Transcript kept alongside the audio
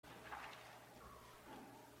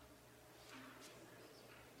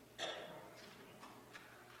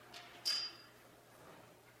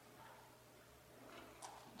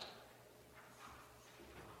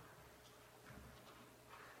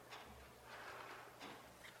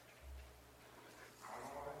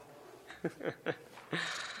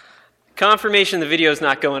Confirmation the video is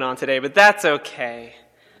not going on today, but that's okay.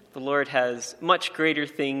 The Lord has much greater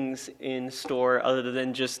things in store other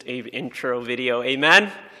than just an intro video. Amen?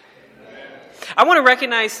 Amen. I want to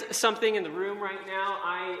recognize something in the room right now.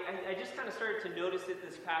 I just kind of started to notice it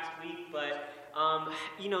this past week, but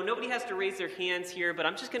nobody has to raise their hands here, but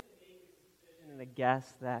I'm just going to make a decision and a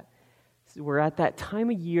guess that we're at that time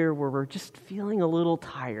of year where we're just feeling a little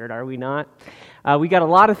tired, are we not? We got a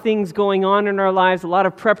lot of things going on in our lives, a lot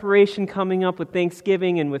of preparation coming up with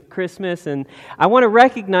Thanksgiving and with Christmas, and I want to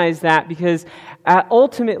recognize that because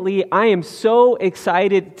ultimately I am so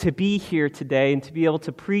excited to be here today and to be able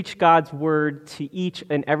to preach God's word to each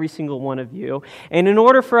and every single one of you. And in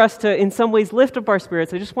order for us to, in some ways, lift up our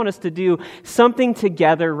spirits, I just want us to do something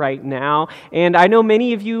together right now. And I know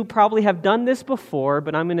many of you probably have done this before,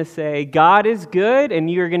 but I'm going to say, God is good, and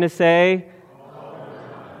you're going to say,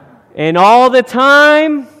 and all the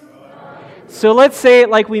time. So let's say it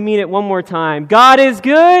like we mean it one more time. God is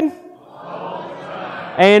good. All the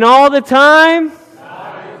time. And all the time.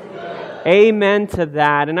 God is good. Amen to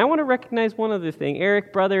that. And I want to recognize one other thing.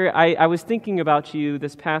 Eric, brother, I was thinking about you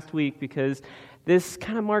this past week because this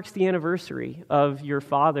kind of marks the anniversary of your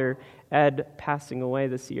father, Ed, passing away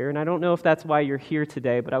this year. And I don't know if that's why you're here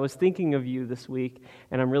today, but I was thinking of you this week,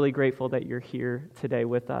 and I'm really grateful that you're here today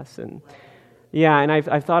with us. And yeah, and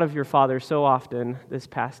I've thought of your father so often this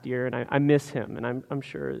past year, and I miss him, and I'm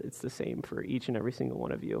sure it's the same for each and every single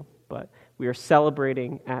one of you. But we are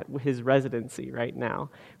celebrating at his residency right now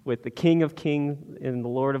with the King of Kings and the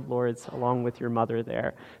Lord of Lords, along with your mother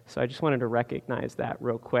there. So I just wanted to recognize that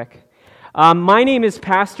real quick. My name is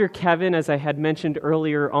Pastor Kevin, as I had mentioned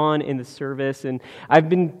earlier on in the service, and I've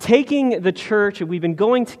been taking the church, and we've been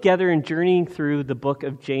going together and journeying through the book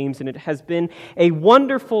of James, and it has been a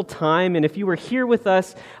wonderful time. And if you were here with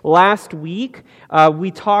us last week,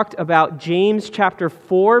 we talked about James chapter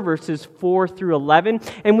 4, verses 4 through 11,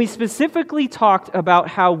 and we specifically talked about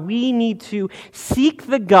how we need to seek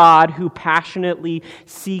the God who passionately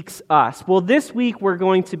seeks us. Well, this week we're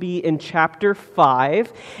going to be in chapter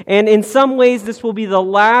 5, and in some ways, this will be the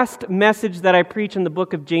last message that I preach in the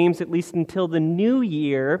book of James, at least until the new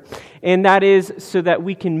year, and that is so that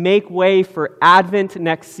we can make way for Advent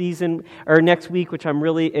next season, or next week, which I'm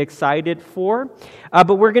really excited for.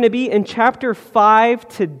 But we're going to be in chapter 5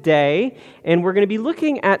 today, and we're going to be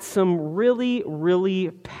looking at some really,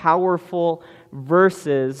 really powerful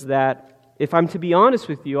verses that, if I'm to be honest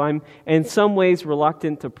with you, I'm in some ways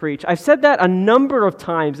reluctant to preach. I've said that a number of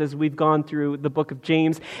times as we've gone through the book of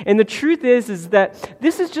James, and the truth is that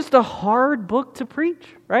this is just a hard book to preach,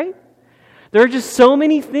 right? There are just so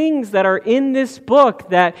many things that are in this book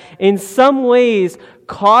that in some ways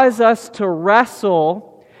cause us to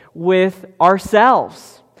wrestle with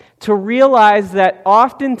ourselves, to realize that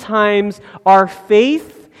oftentimes our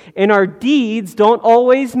faith and our deeds don't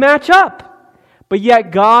always match up. But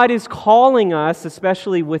yet God is calling us,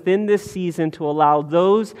 especially within this season, to allow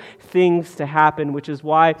those things to happen, which is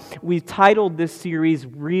why we've titled this series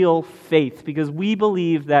Real Faith, because we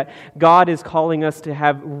believe that God is calling us to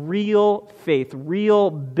have real faith,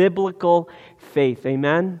 real biblical faith.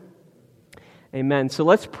 Amen? Amen. So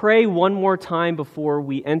let's pray one more time before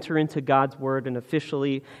we enter into God's Word and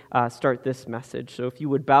officially start this message. So if you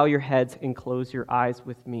would bow your heads and close your eyes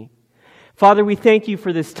with me. Father, we thank you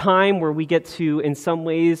for this time where we get to, in some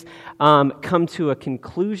ways, come to a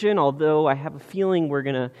conclusion, although I have a feeling we're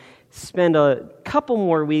going to spend a couple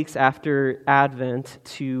more weeks after Advent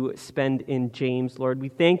to spend in James, Lord. We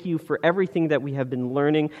thank you for everything that we have been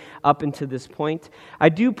learning up until this point. I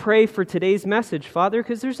do pray for today's message, Father,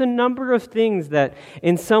 because there's a number of things that,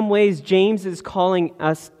 in some ways, James is calling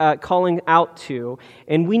out to,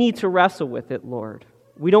 and we need to wrestle with it, Lord.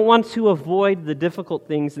 We don't want to avoid the difficult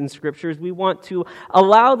things in Scriptures. We want to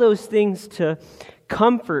allow those things to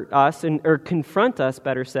comfort us, or confront us,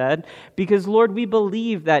 better said, because, Lord, we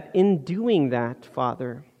believe that in doing that,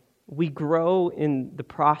 Father, we grow in the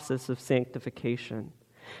process of sanctification.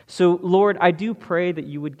 So, Lord, I do pray that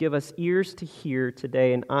you would give us ears to hear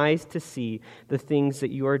today and eyes to see the things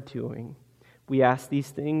that you are doing. We ask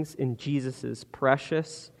these things in Jesus'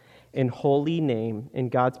 precious and holy name.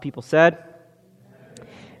 And God's people said,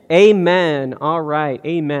 Amen. All right,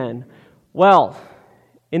 amen. Well,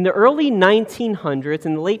 in the early 1900s,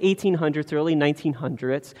 in the late 1800s, early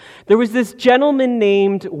 1900s, there was this gentleman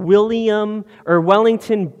named Wellington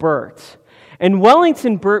Burt. And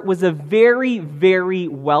Wellington Burt was a very, very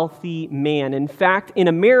wealthy man. In fact, in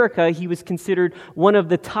America, he was considered one of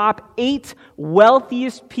the top 8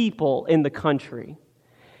 wealthiest people in the country.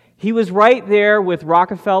 He was right there with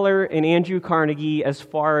Rockefeller and Andrew Carnegie as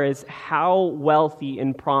far as how wealthy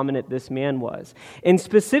and prominent this man was. And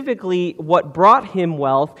specifically, what brought him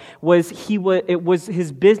wealth was it was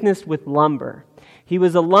his business with lumber. He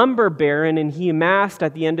was a lumber baron, and he amassed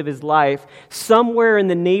at the end of his life somewhere in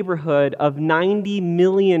the neighborhood of $90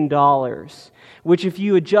 million, which if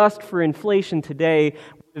you adjust for inflation today,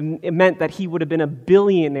 it meant that he would have been a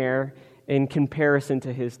billionaire in comparison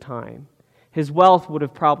to his time. His wealth would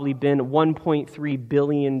have probably been $1.3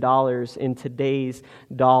 billion in today's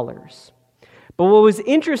dollars. But what was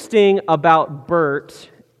interesting about Bert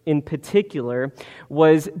in particular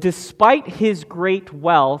was, despite his great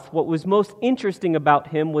wealth, what was most interesting about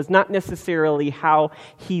him was not necessarily how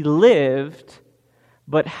he lived,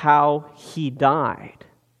 but how he died.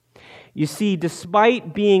 You see,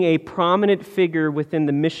 despite being a prominent figure within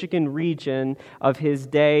the Michigan region of his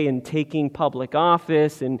day and taking public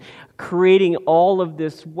office and creating all of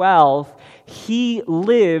this wealth, he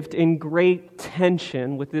lived in great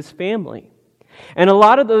tension with his family. And a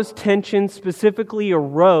lot of those tensions specifically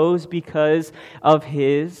arose because of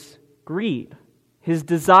his greed, his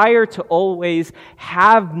desire to always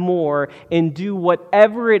have more and do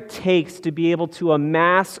whatever it takes to be able to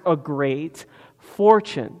amass a great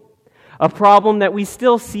fortune. A problem that we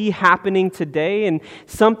still see happening today, and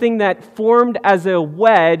something that formed as a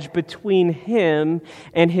wedge between him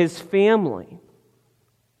and his family.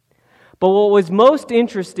 But what was most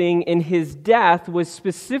interesting in his death was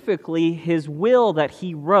specifically his will that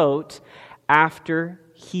he wrote after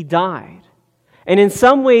he died. And in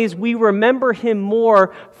some ways, we remember him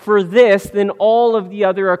more for this than all of the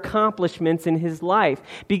other accomplishments in his life.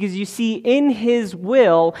 Because you see, in his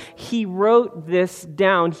will, he wrote this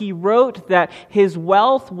down. He wrote that his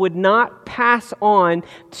wealth would not pass on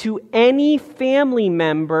to any family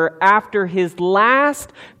member after his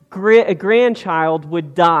last grandchild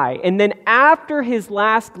would die. And then after his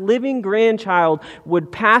last living grandchild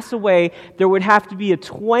would pass away, there would have to be a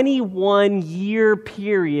 21-year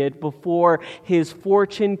period before his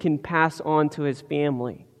fortune can pass on to his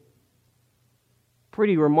family.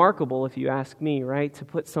 Pretty remarkable, if you ask me, right? To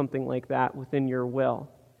put something like that within your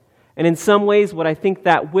will. And in some ways, what I think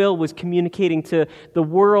that will was communicating to the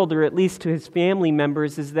world, or at least to his family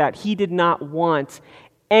members, is that he did not want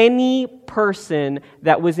any person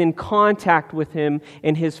that was in contact with him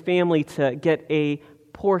and his family to get a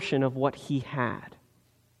portion of what he had.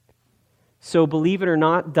 So believe it or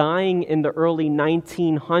not, dying in the early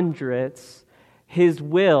 1900s, his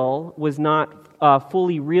will was not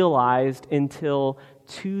fully realized until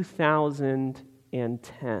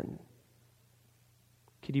 2010.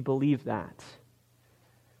 Could you believe that?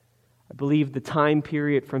 I believe the time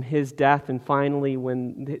period from his death and finally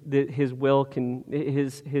when his will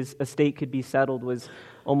his estate could be settled was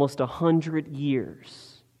almost 100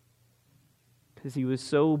 years, because he was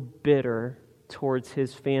so bitter towards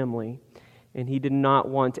his family, and he did not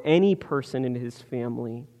want any person in his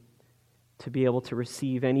family to be able to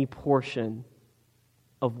receive any portion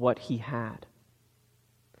of what he had.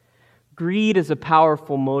 Greed is a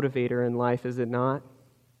powerful motivator in life, is it not?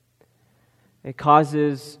 It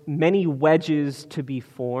causes many wedges to be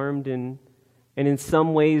formed, and in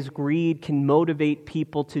some ways, greed can motivate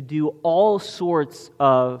people to do all sorts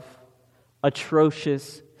of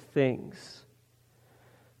atrocious things.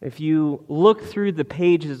 If you look through the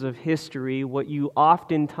pages of history, what you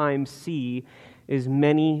oftentimes see is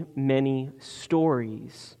many, many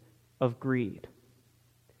stories of greed.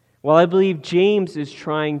 Well, I believe James is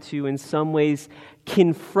trying to, in some ways,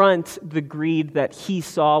 confront the greed that he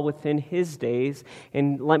saw within his days.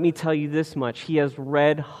 And let me tell you this much, he has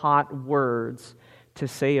red-hot words to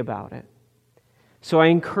say about it. So I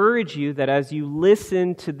encourage you that as you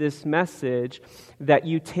listen to this message, that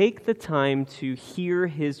you take the time to hear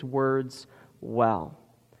his words well.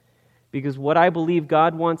 Because what I believe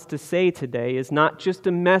God wants to say today is not just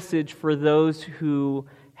a message for those who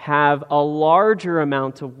have a larger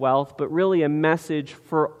amount of wealth, but really a message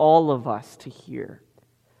for all of us to hear.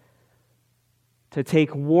 To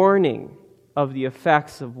take warning of the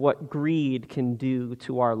effects of what greed can do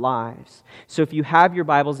to our lives. So if you have your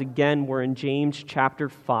Bibles, again, we're in James chapter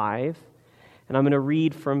 5. And I'm going to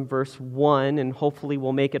read from verse 1, and hopefully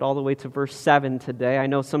we'll make it all the way to verse 7 today. I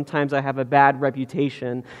know sometimes I have a bad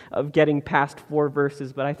reputation of getting past 4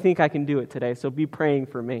 verses, but I think I can do it today, so be praying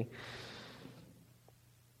for me.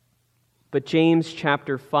 But James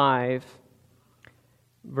chapter 5,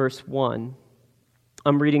 verse 1,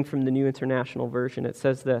 I'm reading from the New International Version. It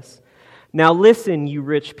says this: "Now listen, you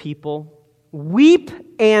rich people, weep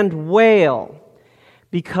and wail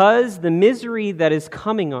because the misery that is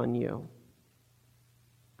coming on you.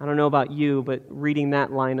 I don't know about you, but reading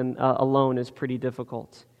that line alone is pretty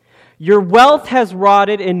difficult. Your wealth has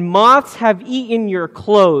rotted, and moths have eaten your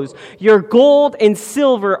clothes. Your gold and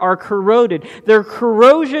silver are corroded. Their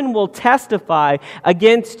corrosion will testify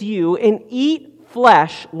against you and eat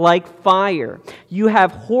flesh like fire. You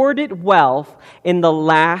have hoarded wealth in the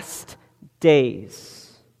last days.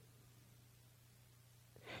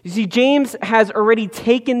 You see, James has already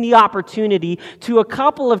taken the opportunity to a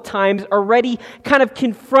couple of times already kind of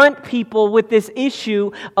confront people with this issue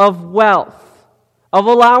of wealth, of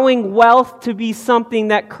allowing wealth to be something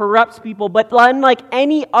that corrupts people. But unlike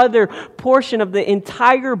any other portion of the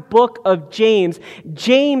entire book of James,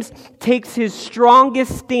 James takes his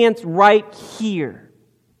strongest stance right here.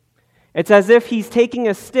 It's as if he's taking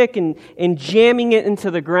a stick and jamming it into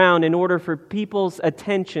the ground in order for people's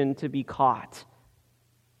attention to be caught.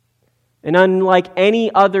 And unlike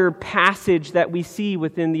any other passage that we see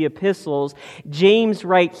within the epistles, James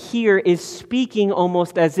right here is speaking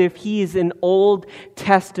almost as if he is an Old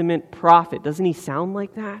Testament prophet. Doesn't he sound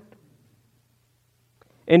like that?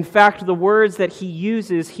 In fact, the words that he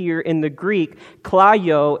uses here in the Greek,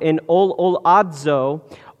 klaio and oladzo,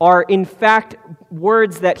 are in fact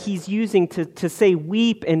words that he's using to say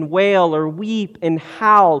weep and wail or weep and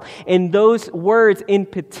howl. And those words in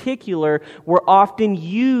particular were often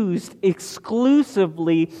used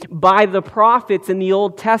exclusively by the prophets in the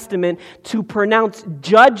Old Testament to pronounce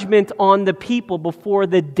judgment on the people before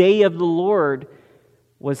the day of the Lord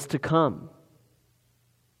was to come.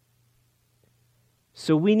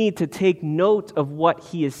 So we need to take note of what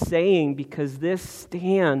he is saying, because this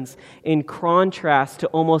stands in contrast to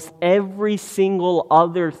almost every single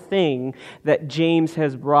other thing that James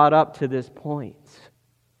has brought up to this point.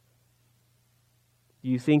 Do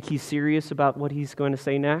you think he's serious about what he's going to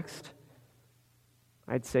say next?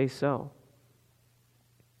 I'd say so.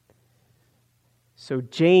 So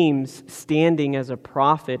James, standing as a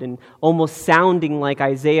prophet and almost sounding like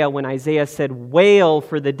Isaiah when Isaiah said, "Wail,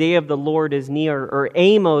 for the day of the Lord is near," or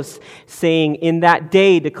Amos saying, "In that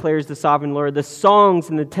day, declares the sovereign Lord, the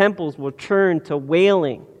songs in the temples will turn to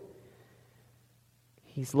wailing."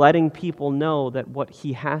 He's letting people know that what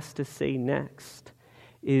he has to say next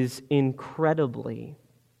is incredibly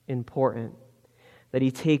important, that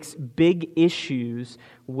he takes big issues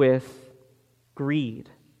with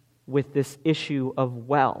greed, with this issue of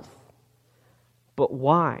wealth. But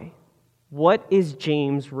why? What is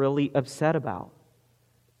James really upset about?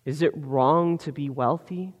 Is it wrong to be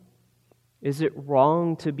wealthy? Is it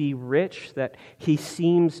wrong to be rich, that he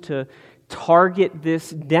seems to target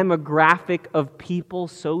this demographic of people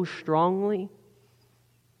so strongly?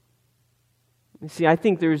 You see, I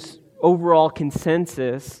think there's overall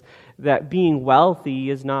consensus that being wealthy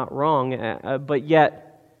is not wrong, but yet,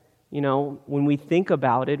 when we think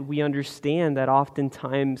about it, we understand that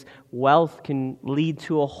oftentimes wealth can lead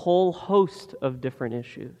to a whole host of different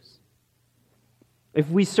issues. If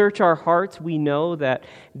we search our hearts, we know that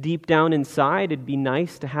deep down inside, it'd be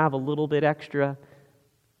nice to have a little bit extra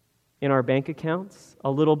in our bank accounts, a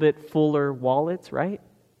little bit fuller wallets, right?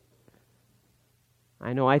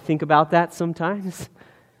 I know I think about that sometimes.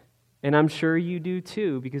 And I'm sure you do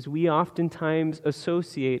too, because we oftentimes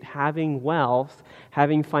associate having wealth,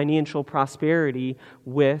 having financial prosperity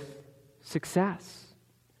with success,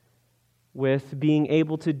 with being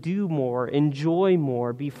able to do more, enjoy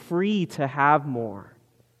more, be free to have more.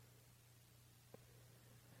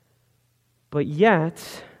 But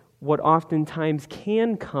yet, what oftentimes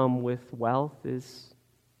can come with wealth is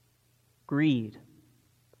greed.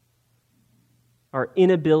 Our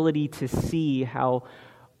inability to see how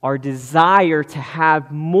our desire to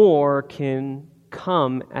have more can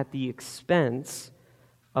come at the expense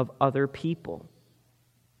of other people.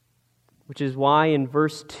 Which is why in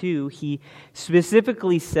verse 2, he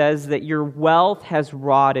specifically says that your wealth has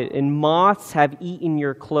rotted and moths have eaten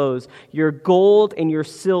your clothes. Your gold and your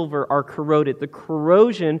silver are corroded. The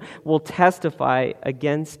corrosion will testify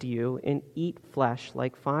against you and eat flesh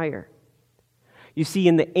like fire. You see,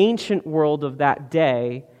 in the ancient world of that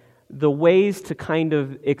day, the ways to kind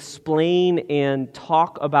of explain and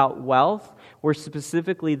talk about wealth were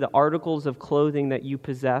specifically the articles of clothing that you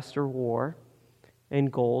possessed or wore,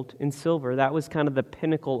 and gold and silver. That was kind of the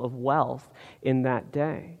pinnacle of wealth in that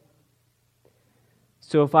day.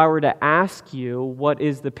 So if I were to ask you what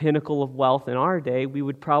is the pinnacle of wealth in our day, we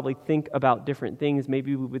would probably think about different things.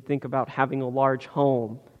 Maybe we would think about having a large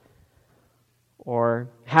home, or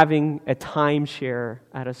having a timeshare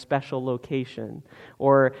at a special location,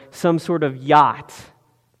 or some sort of yacht.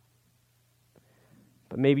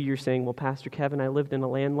 But maybe you're saying, well, Pastor Kevin, I lived in a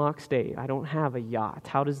landlocked state. I don't have a yacht.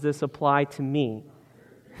 How does this apply to me?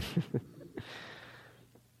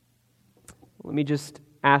 Let me just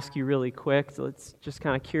ask you really quick. So it's just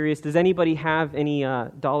kind of curious. Does anybody have any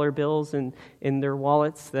dollar bills in their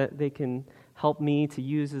wallets that they can help me to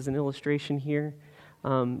use as an illustration here?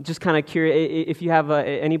 Just kind of curious. If you have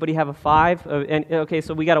anybody have a 5? Okay,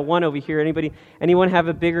 so we got a 1 over here. Anyone have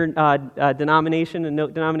a bigger denomination, a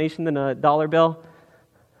note denomination than a dollar bill?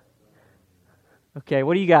 Okay,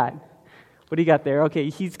 what do you got? What do you got there? Okay,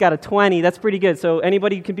 he's got a 20. That's pretty good. So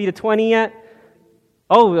anybody can beat a 20 yet?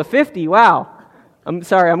 Oh, a 50. Wow. I'm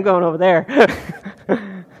sorry, I'm going over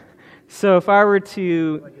there. So if I were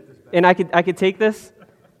to, and I could take this?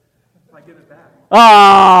 I give it back.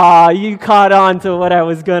 Ah, you caught on to what I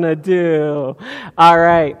was going to do. All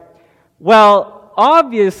right. Well,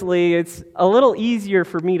 obviously, it's a little easier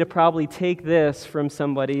for me to probably take this from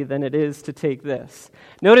somebody than it is to take this.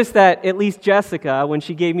 Notice that at least Jessica, when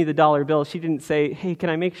she gave me the dollar bill, she didn't say, "Hey,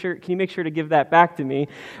 can you make sure to give that back to me?"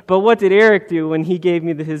 But what did Eric do when he gave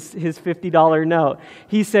me his $50 note?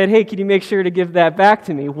 He said, "Hey, can you make sure to give that back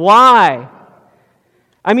to me?" Why?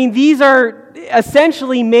 I mean, these are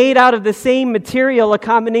essentially made out of the same material, a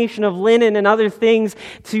combination of linen and other things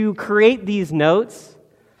to create these notes.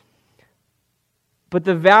 But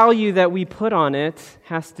the value that we put on it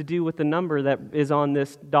has to do with the number that is on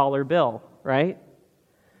this dollar bill, right?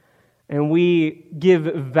 And we give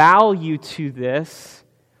value to this,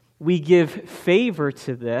 we give favor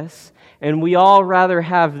to this, and we all rather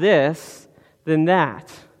have this than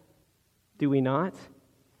that. Do we not?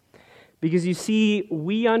 Because you see,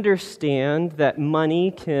 we understand that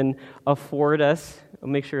money can afford us. I'll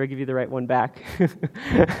make sure I give you the right one back.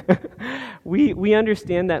 We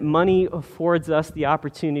understand that money affords us the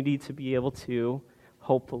opportunity to be able to,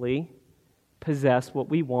 hopefully, possess what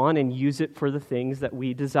we want and use it for the things that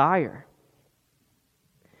we desire.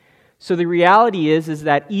 So the reality is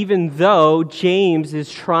that even though James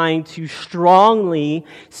is trying to strongly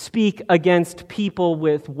speak against people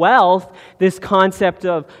with wealth, this concept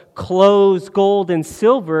of clothes, gold, and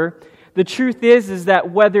silver, the truth is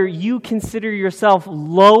that whether you consider yourself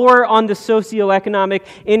lower on the socioeconomic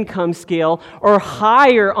income scale or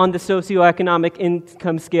higher on the socioeconomic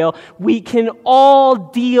income scale, we can all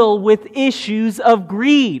deal with issues of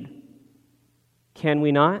greed. Can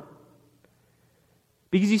we not?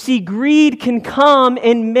 Because you see, greed can come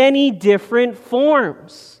in many different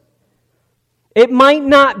forms. It might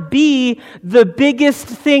not be the biggest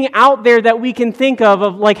thing out there that we can think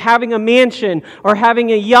of like having a mansion or having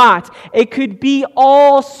a yacht. It could be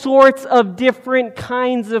all sorts of different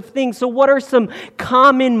kinds of things. So what are some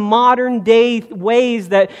common modern day ways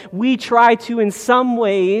that we try to, in some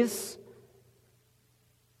ways,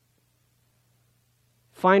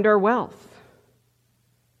 find our wealth?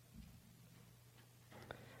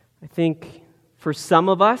 I think for some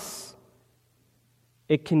of us,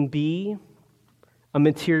 it can be a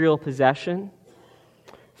material possession.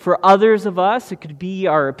 For others of us, it could be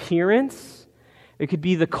our appearance. It could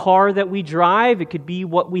be the car that we drive. It could be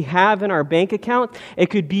what we have in our bank account. It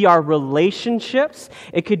could be our relationships.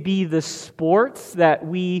 It could be the sports that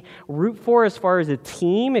we root for as far as a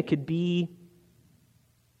team. It could be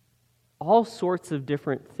all sorts of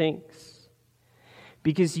different things.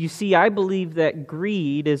 Because you see, I believe that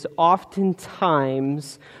greed is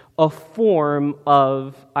oftentimes a form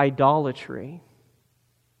of idolatry.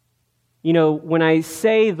 You know, when I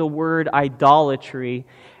say the word idolatry,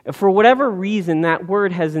 for whatever reason, that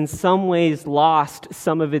word has in some ways lost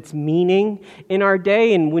some of its meaning in our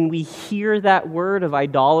day. And when we hear that word of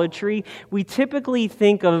idolatry, we typically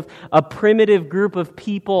think of a primitive group of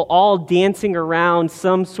people all dancing around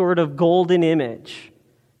some sort of golden image,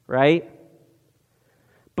 right?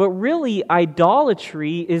 But really,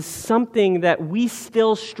 idolatry is something that we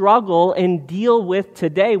still struggle and deal with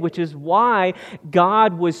today, which is why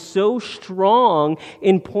God was so strong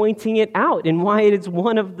in pointing it out and why it is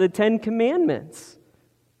one of the 10 Commandments.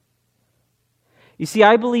 You see,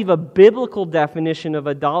 I believe a biblical definition of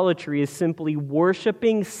idolatry is simply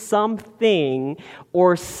worshiping something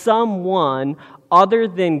or someone other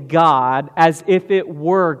than God as if it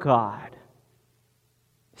were God.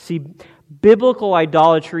 See, biblical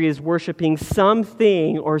idolatry is worshiping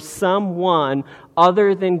something or someone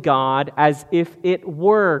other than God as if it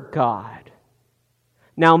were God.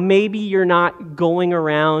 Now, maybe you're not going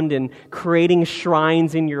around and creating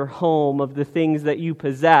shrines in your home of the things that you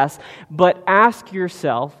possess, but ask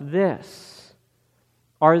yourself this.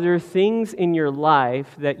 Are there things in your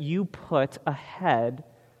life that you put ahead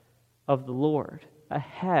of the Lord,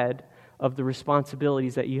 ahead of the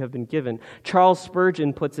responsibilities that you have been given? Charles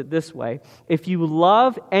Spurgeon puts it this way: if you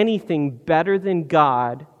love anything better than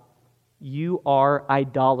God, you are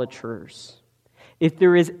idolaters. If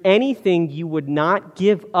there is anything you would not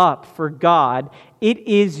give up for God, it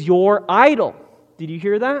is your idol. Did you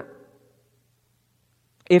hear that?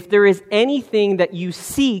 If there is anything that you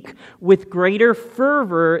seek with greater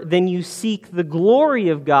fervor than you seek the glory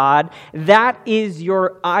of God, that is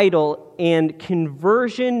your idol. And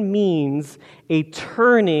conversion means a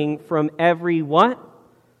turning from every what?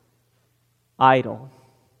 Idol.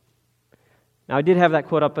 Now, I did have that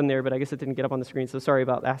quote up in there, but I guess it didn't get up on the screen, so sorry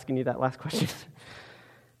about asking you that last question.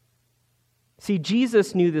 See,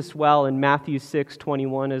 Jesus knew this well in Matthew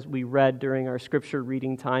 6:21, as we read during our scripture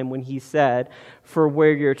reading time, when he said, "For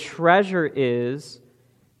where your treasure is,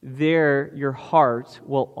 there your heart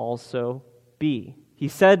will also be." He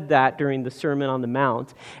said that during the Sermon on the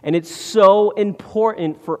Mount, and it's so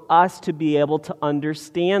important for us to be able to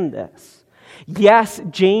understand this. Yes,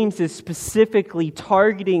 James is specifically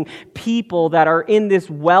targeting people that are in this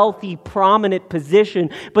wealthy, prominent position,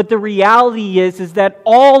 but the reality is that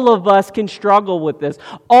all of us can struggle with this.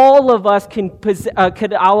 All of us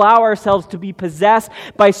could allow ourselves to be possessed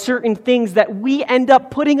by certain things that we end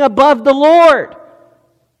up putting above the Lord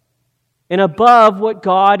and above what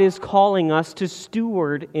God is calling us to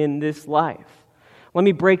steward in this life. Let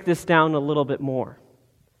me break this down a little bit more.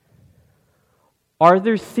 Are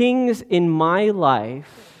there things in my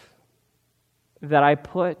life that I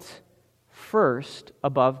put first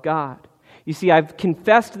above God? You see, I've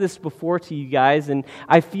confessed this before to you guys, and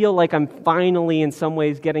I feel like I'm finally in some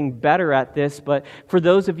ways getting better at this, but for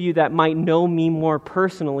those of you that might know me more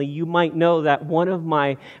personally, you might know that one of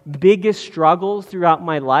my biggest struggles throughout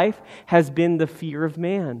my life has been the fear of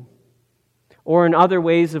man. Or in other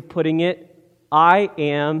ways of putting it, I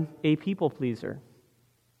am a people pleaser.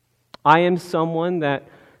 I am someone that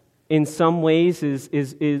in some ways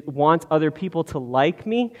wants other people to like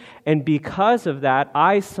me, and because of that,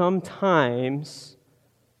 I sometimes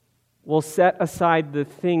will set aside the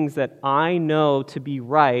things that I know to be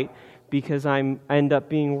right because I end up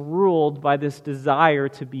being ruled by this desire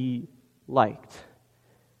to be liked.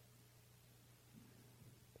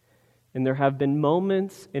 And there have been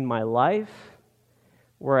moments in my life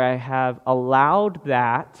where I have allowed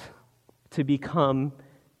that to become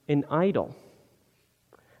an idol.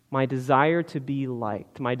 My desire to be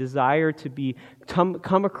liked, my desire to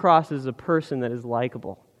come across as a person that is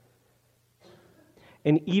likable.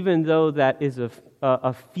 And even though that is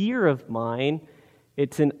a fear of mine,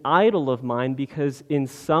 it's an idol of mine because in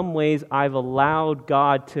some ways I've allowed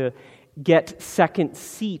God to get second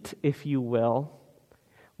seat, if you will,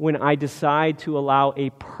 when I decide to allow a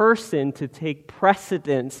person to take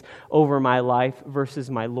precedence over my life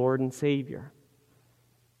versus my Lord and Savior.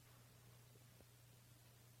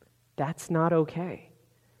 That's not okay.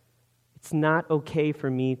 It's not okay for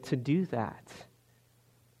me to do that.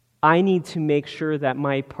 I need to make sure that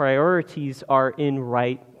my priorities are in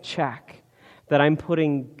right check, that I'm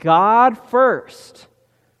putting God first,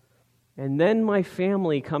 and then my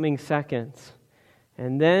family coming second,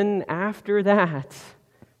 and then after that,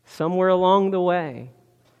 somewhere along the way,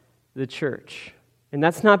 the church. And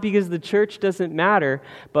that's not because the church doesn't matter,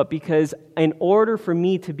 but because in order for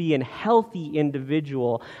me to be a healthy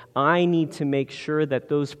individual, I need to make sure that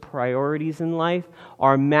those priorities in life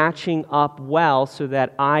are matching up well so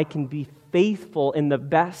that I can be faithful in the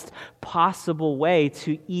best possible way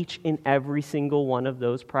to each and every single one of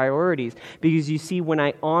those priorities. Because you see, when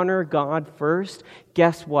I honor God first,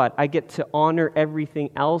 guess what? I get to honor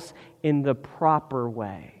everything else in the proper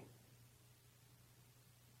way.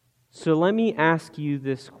 So let me ask you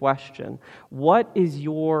this question. What is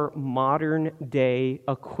your modern day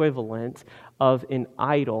equivalent of an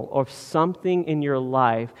idol or something in your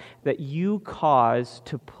life that you cause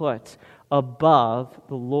to put above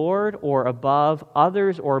the Lord or above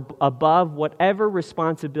others or above whatever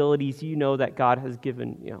responsibilities you know that God has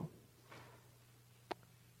given you?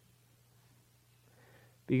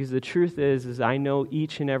 Because the truth is I know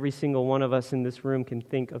each and every single one of us in this room can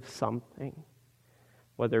think of something,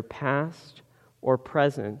 whether past or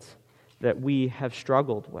present, that we have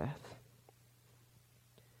struggled with.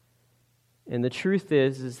 And the truth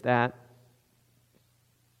is that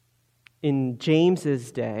in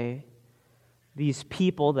James's day, these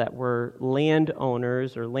people that were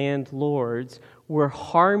landowners or landlords were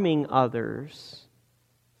harming others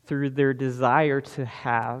through their desire to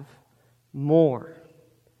have more.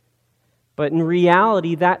 But in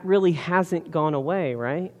reality, that really hasn't gone away,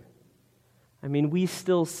 right? I mean, we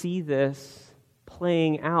still see this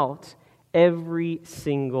playing out every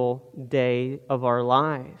single day of our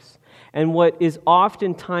lives. And what is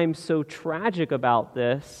oftentimes so tragic about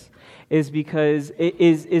this is because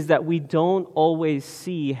is that we don't always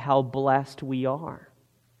see how blessed we are.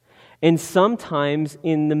 And sometimes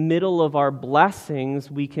in the middle of our blessings,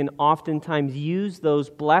 we can oftentimes use those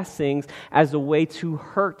blessings as a way to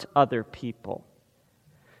hurt other people.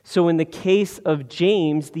 So in the case of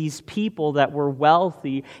James, these people that were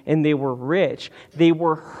wealthy and they were rich, they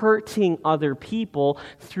were hurting other people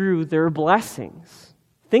through their blessings.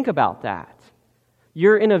 Think about that.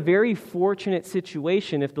 You're in a very fortunate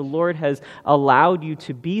situation if the Lord has allowed you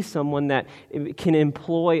to be someone that can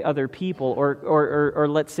employ other people or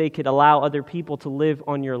let's say could allow other people to live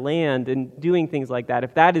on your land and doing things like that.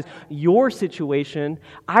 If that is your situation,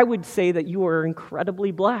 I would say that you are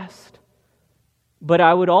incredibly blessed. But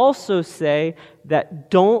I would also say that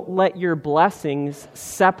don't let your blessings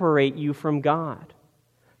separate you from God.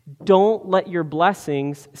 Don't let your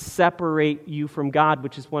blessings separate you from God,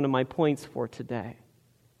 which is one of my points for today.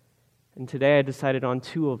 And today I decided on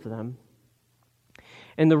 2 of them.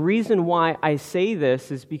 And the reason why I say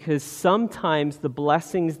this is because sometimes the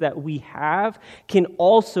blessings that we have can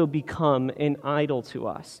also become an idol to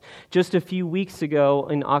us. Just a few weeks ago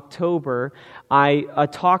in October, I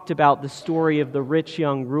talked about the story of the rich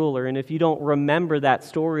young ruler. And if you don't remember that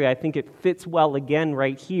story, I think it fits well again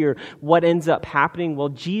right here. What ends up happening? Well,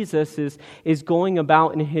 Jesus is going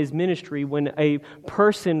about in his ministry when a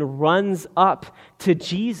person runs up to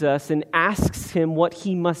Jesus and asks him what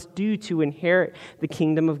he must do to inherit the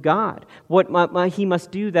kingdom of God. What he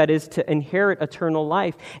must do, that is, to inherit eternal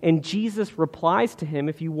life. And Jesus replies to him,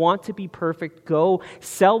 if you want to be perfect, go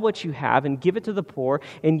sell what you have and give it to the poor,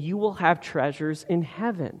 and you will have treasures in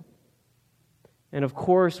heaven. And of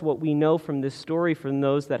course, what we know from this story, from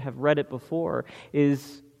those that have read it before,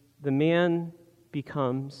 is the man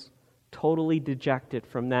becomes totally dejected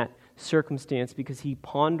from that circumstance because he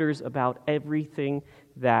ponders about everything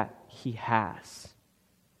that he has.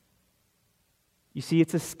 You see,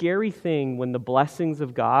 it's a scary thing when the blessings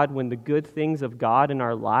of God, when the good things of God in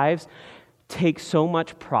our lives take so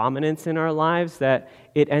much prominence in our lives that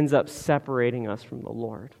it ends up separating us from the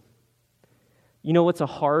Lord. You know what's a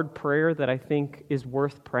hard prayer that I think is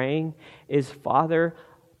worth praying is, Father,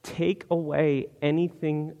 take away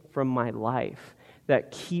anything from my life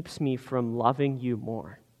that keeps me from loving you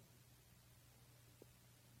more.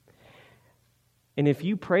 And if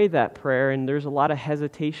you pray that prayer, and there's a lot of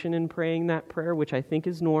hesitation in praying that prayer, which I think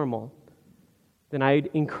is normal, then I'd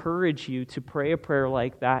encourage you to pray a prayer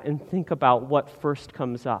like that and think about what first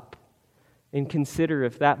comes up. And consider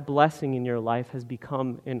if that blessing in your life has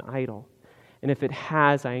become an idol. And if it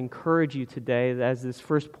has, I encourage you today, as this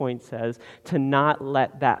first point says, to not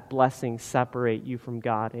let that blessing separate you from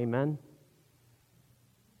God. Amen?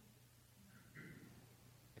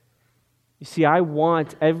 You see, I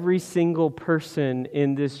want every single person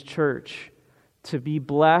in this church to be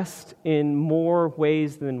blessed in more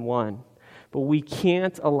ways than one. But we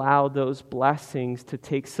can't allow those blessings to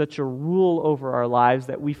take such a rule over our lives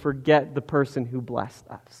that we forget the person who blessed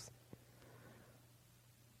us.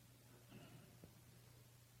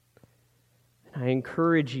 And I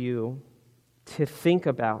encourage you to think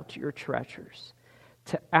about your treasures,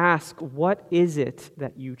 to ask, what is it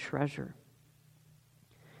that you treasure?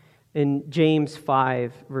 In James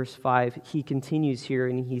 5, verse 5, he continues here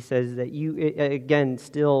and he says that you, again,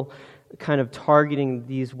 still kind of targeting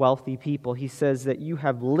these wealthy people, he says that you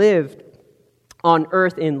have lived on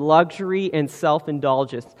earth in luxury and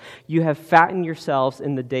self-indulgence. You have fattened yourselves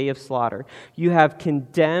in the day of slaughter. You have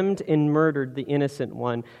condemned and murdered the innocent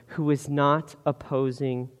one who is not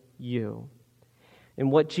opposing you. And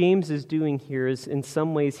what James is doing here is, in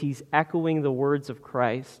some ways, he's echoing the words of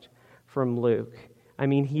Christ from Luke. I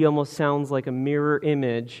mean, he almost sounds like a mirror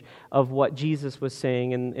image of what Jesus was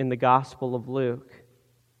saying in the Gospel of Luke.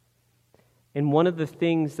 And one of the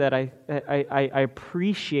things that I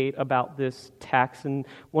appreciate about this text, and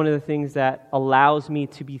one of the things that allows me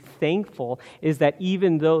to be thankful, is that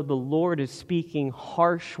even though the Lord is speaking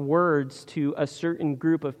harsh words to a certain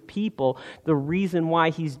group of people, the reason why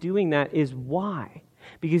he's doing that is why?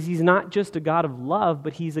 Because he's not just a God of love,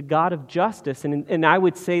 but he's a God of justice. And I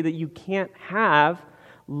would say that you can't have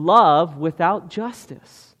love without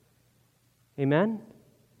justice. Amen?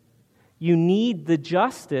 You need the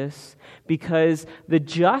justice because the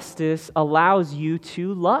justice allows you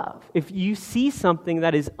to love. If you see something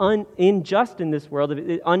that is unjust in this world,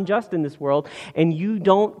 and you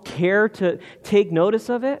don't care to take notice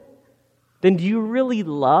of it, then do you really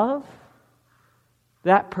love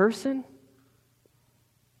that person?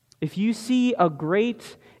 If you see a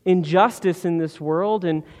great injustice in this world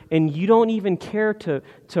and you don't even care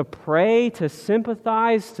to pray, to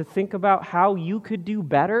sympathize, to think about how you could do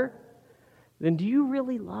better, then do you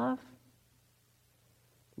really love?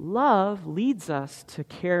 love leads us to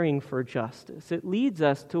caring for justice. It leads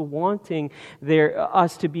us to wanting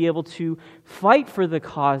us to be able to fight for the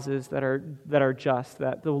causes that are just,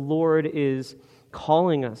 that the Lord is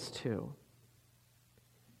calling us to.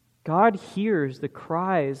 God hears the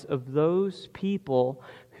cries of those people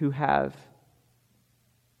who have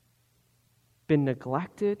been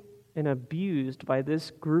neglected and abused by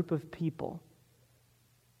this group of people.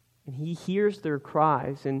 And He hears their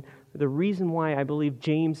cries. And the reason why I believe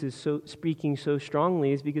James is speaking so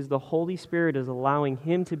strongly is because the Holy Spirit is allowing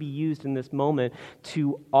him to be used in this moment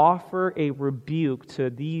to offer a rebuke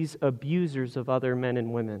to these abusers of other men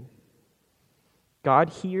and women. God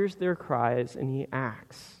hears their cries and He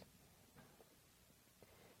acts.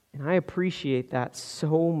 And I appreciate that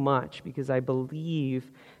so much because I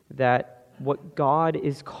believe that what God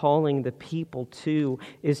is calling the people to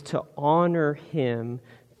is to honor Him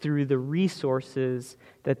through the resources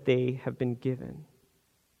that they have been given.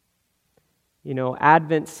 You know,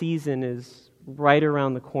 Advent season is right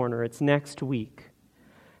around the corner. It's next week.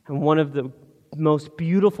 And one of the most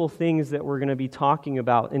beautiful things that we're going to be talking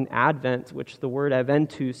about in Advent, which the word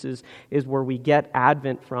adventus is where we get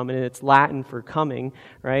Advent from, and it's Latin for coming,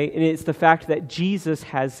 right? And it's the fact that Jesus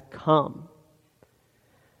has come.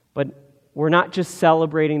 But we're not just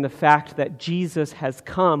celebrating the fact that Jesus has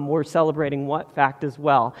come, we're celebrating what fact as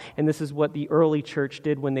well? And this is what the early church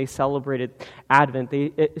did when they celebrated Advent.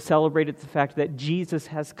 They celebrated the fact that Jesus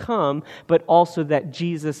has come, but also that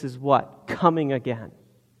Jesus is what? Coming again.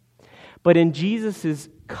 But in Jesus'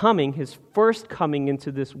 coming, His first coming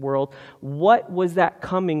into this world, what was that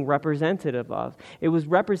coming representative of? It was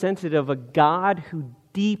representative of a God who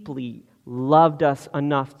deeply loved us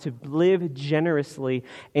enough to live generously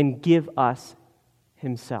and give us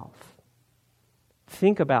Himself.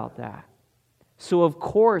 Think about that. So of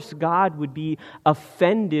course God would be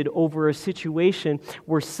offended over a situation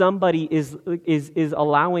where somebody is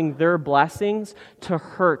allowing their blessings to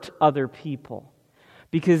hurt other people.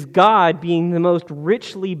 Because God, being the most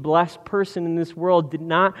richly blessed person in this world, did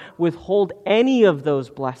not withhold any of those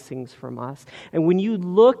blessings from us. And when you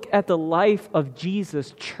look at the life of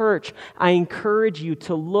Jesus, church, I encourage you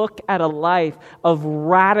to look at a life of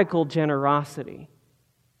radical generosity.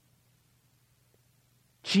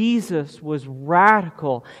 Jesus was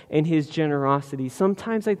radical in His generosity.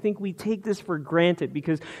 Sometimes I think we take this for granted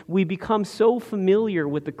because we become so familiar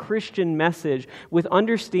with the Christian message, with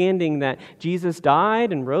understanding that Jesus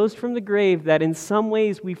died and rose from the grave, that in some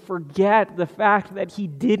ways we forget the fact that He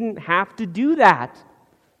didn't have to do that.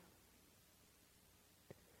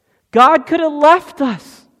 God could have left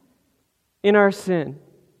us in our sin.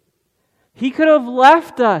 He could have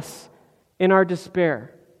left us in our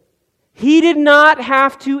despair. He did not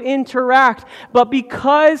have to interact, but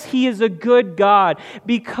because He is a good God,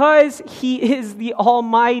 because He is the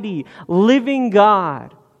almighty, living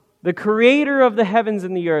God, the creator of the heavens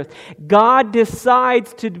and the earth, God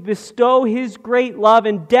decides to bestow His great love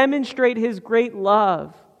and demonstrate His great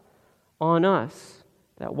love on us,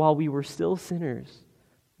 that while we were still sinners,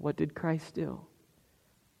 what did Christ do?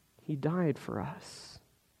 He died for us.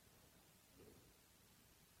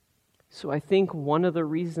 So I think one of the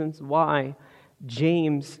reasons why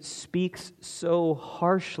James speaks so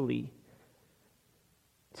harshly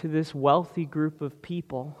to this wealthy group of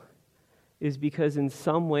people is because in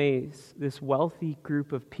some ways this wealthy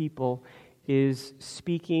group of people is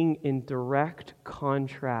speaking in direct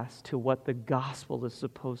contrast to what the gospel is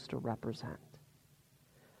supposed to represent.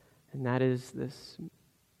 And that is this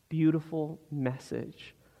beautiful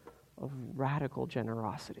message of radical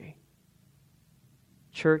generosity.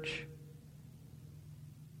 Church,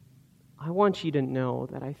 I want you to know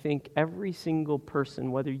that I think every single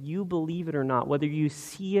person, whether you believe it or not, whether you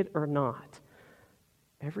see it or not,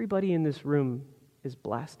 everybody in this room is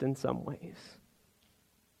blessed in some ways.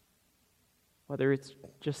 Whether it's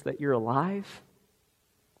just that you're alive,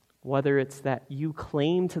 whether it's that you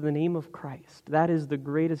claim to the name of Christ, that is the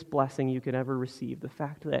greatest blessing you could ever receive, the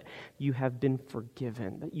fact that you have been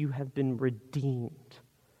forgiven, that you have been redeemed.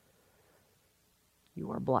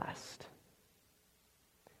 You are blessed.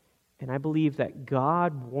 And I believe that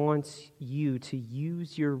God wants you to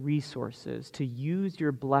use your resources, to use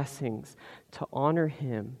your blessings to honor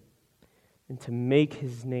Him and to make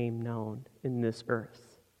His name known in this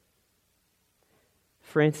earth.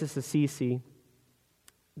 Francis Assisi,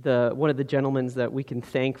 one of the gentlemen that we can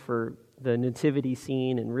thank for the nativity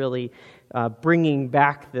scene and really bringing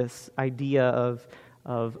back this idea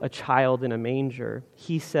of a child in a manger,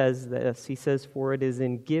 he says this. He says, "For it is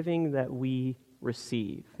in giving that we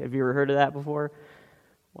receive." Have you ever heard of that before?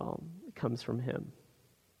 Well, it comes from him.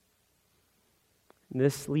 And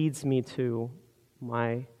this leads me to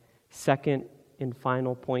my second and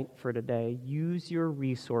final point for today. Use your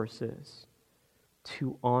resources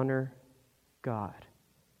to honor God.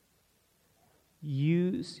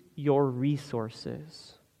 Use your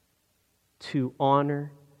resources to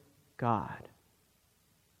honor God.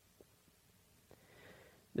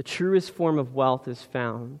 The truest form of wealth is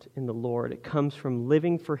found in the Lord. It comes from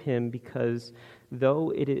living for Him, because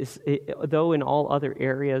though in all other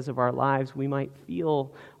areas of our lives we might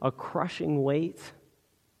feel a crushing weight,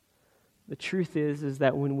 the truth is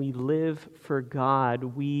that when we live for God,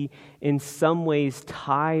 we in some ways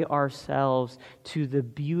tie ourselves to the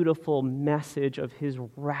beautiful message of His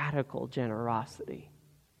radical generosity.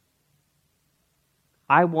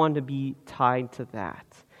 I want to be tied to that.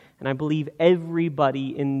 And I believe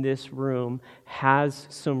everybody in this room has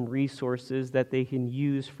some resources that they can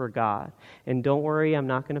use for God. And don't worry, I'm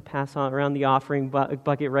not going to pass on around the offering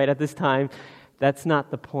bucket right at this time. That's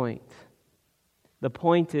not the point. The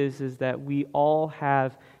point is that we all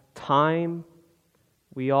have time,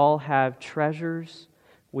 we all have treasures,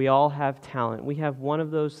 we all have talent. We have one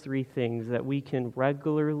of those three things that we can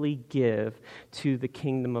regularly give to the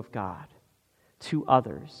kingdom of God, to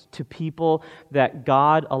others, to people that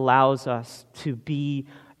God allows us to be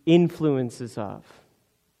influences of,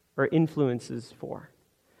 or influences for.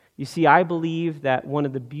 You see, I believe that one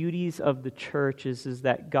of the beauties of the church is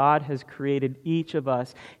that God has created each of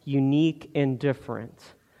us unique and different.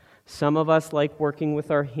 Some of us like working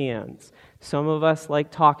with our hands. Some of us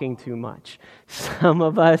like talking too much. Some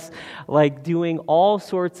of us like doing all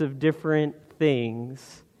sorts of different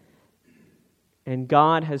things. And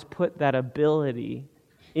God has put that ability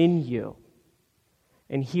in you.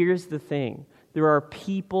 And here's the thing. There are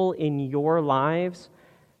people in your lives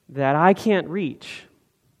that I can't reach,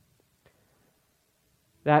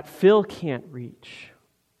 that Phil can't reach,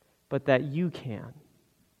 but that you can.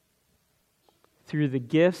 Through the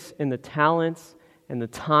gifts and the talents and the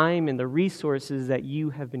time and the resources that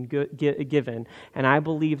you have been given. And I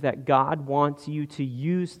believe that God wants you to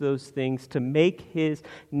use those things to make His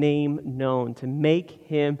name known, to make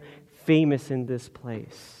Him famous in this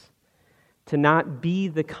place. To not be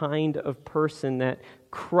the kind of person that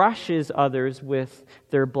crushes others with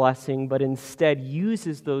their blessing, but instead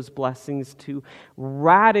uses those blessings to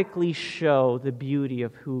radically show the beauty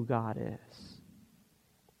of who God is.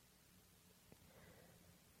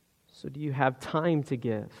 So do you have time to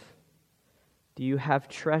give? Do you have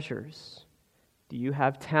treasures? Do you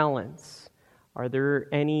have talents? Are there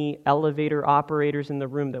any elevator operators in the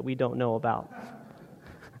room that we don't know about?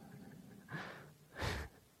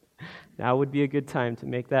 Now would be a good time to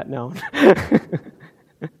make that known.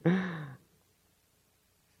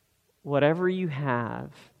 Whatever you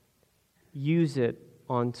have, use it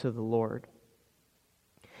unto the Lord.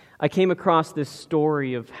 I came across this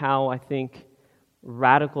story of how I think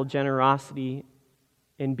radical generosity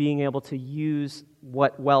and being able to use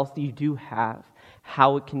what wealth you do have,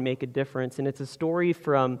 how it can make a difference. And it's a story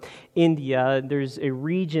from India. There's a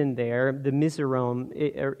region there, the Mizoram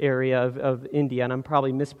area of India, and I'm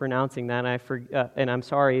probably mispronouncing that, and I'm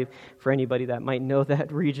sorry for anybody that might know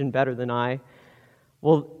that region better than I.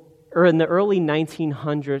 Well, in the early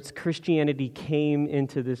 1900s, Christianity came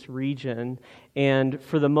into this region, and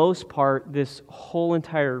for the most part, this whole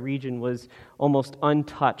entire region was almost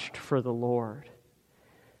untouched for the Lord.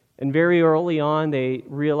 And very early on, they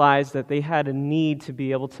realized that they had a need to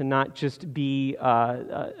be able to not just be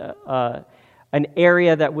an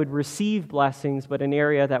area that would receive blessings, but an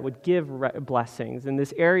area that would give blessings. And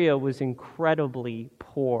this area was incredibly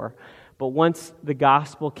poor. But once the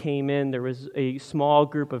gospel came in, there was a small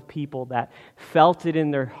group of people that felt it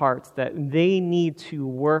in their hearts that they need to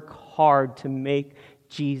work hard to make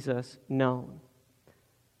Jesus known.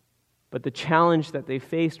 But the challenge that they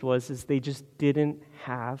faced was they just didn't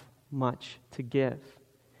have much to give.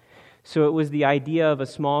 So it was the idea of a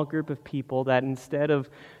small group of people that instead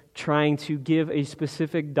of trying to give a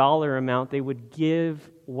specific dollar amount, they would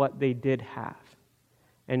give what they did have.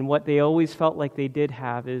 And what they always felt like they did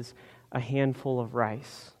have is a handful of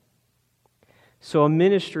rice. So a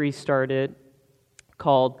ministry started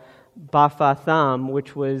called Bafatham,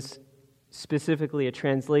 which was specifically a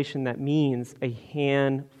translation that means a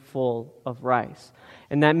handful of rice.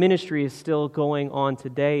 And that ministry is still going on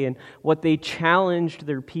today. And what they challenged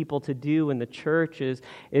their people to do in the church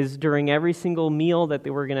is during every single meal that they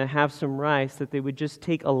were going to have some rice, that they would just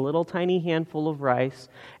take a little tiny handful of rice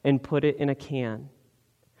and put it in a can.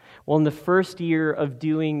 Well, in the first year of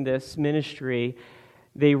doing this ministry,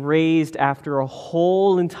 they raised, after a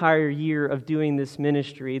whole entire year of doing this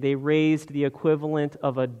ministry, they raised the equivalent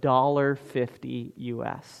of $1.50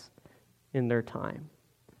 US in their time.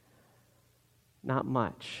 Not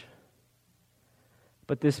much.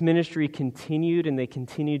 But this ministry continued, and they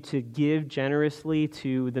continued to give generously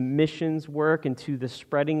to the missions work and to the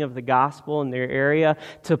spreading of the gospel in their area,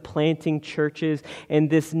 to planting churches. And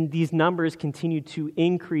these numbers continued to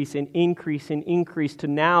increase and increase and increase to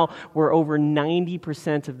now where over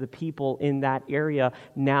 90% of the people in that area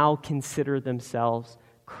now consider themselves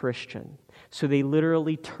Christian. So they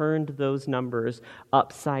literally turned those numbers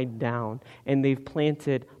upside down, and they've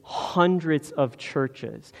planted hundreds of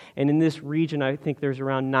churches. And in this region, I think there's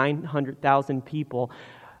around 900,000 people.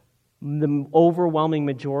 The overwhelming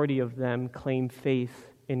majority of them claim faith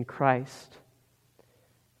in Christ.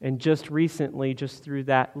 And just recently, just through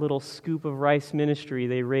that little scoop of rice ministry,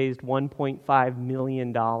 they raised $1.5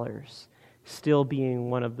 million, still being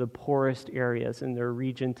one of the poorest areas in their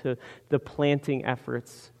region, to the planting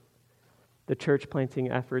efforts, the church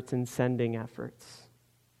planting efforts and sending efforts.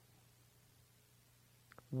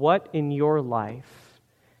 What in your life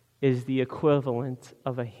is the equivalent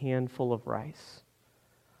of a handful of rice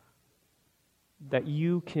that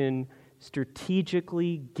you can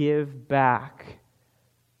strategically give back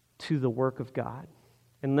to the work of God?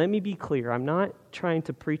 And let me be clear, I'm not trying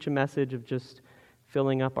to preach a message of just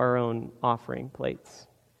filling up our own offering plates.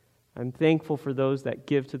 I'm thankful for those that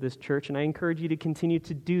give to this church, and I encourage you to continue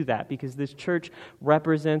to do that because this church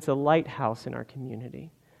represents a lighthouse in our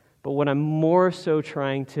community. But what I'm more so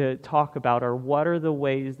trying to talk about are what are the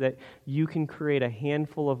ways that you can create a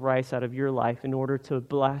handful of rice out of your life in order to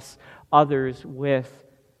bless others with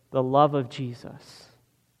the love of Jesus.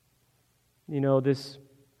 You know, this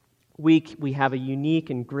week we have a unique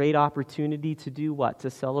and great opportunity to do what? To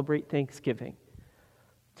celebrate Thanksgiving.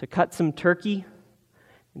 To cut some turkey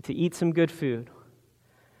and to eat some good food.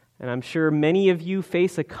 And I'm sure many of you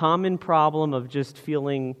face a common problem of just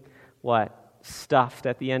feeling, what? Stuffed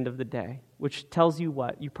at the end of the day, which tells you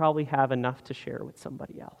what? You probably have enough to share with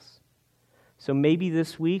somebody else. So maybe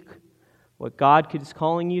this week, what God is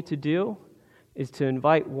calling you to do is to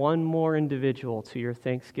invite one more individual to your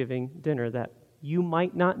Thanksgiving dinner that you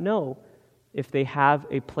might not know if they have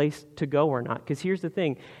a place to go or not. Because here's the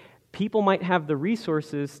thing. People might have the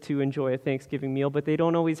resources to enjoy a Thanksgiving meal, but they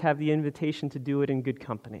don't always have the invitation to do it in good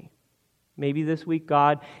company. Maybe this week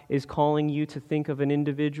God is calling you to think of an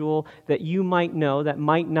individual that you might know that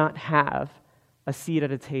might not have a seat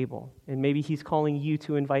at a table. And maybe He's calling you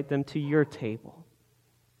to invite them to your table.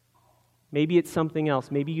 Maybe it's something else.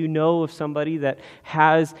 Maybe you know of somebody that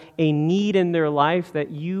has a need in their life that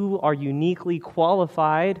you are uniquely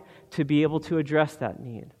qualified to be able to address that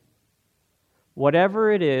need.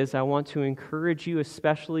 Whatever it is, I want to encourage you,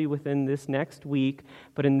 especially within this next week,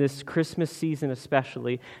 but in this Christmas season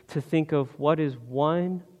especially, to think of what is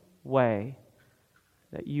one way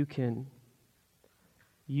that you can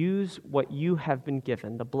use what you have been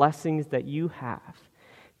given, the blessings that you have,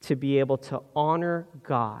 to be able to honor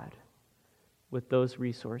God with those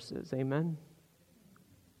resources. Amen?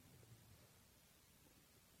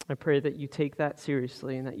 I pray that you take that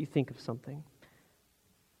seriously and that you think of something.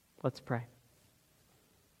 Let's pray.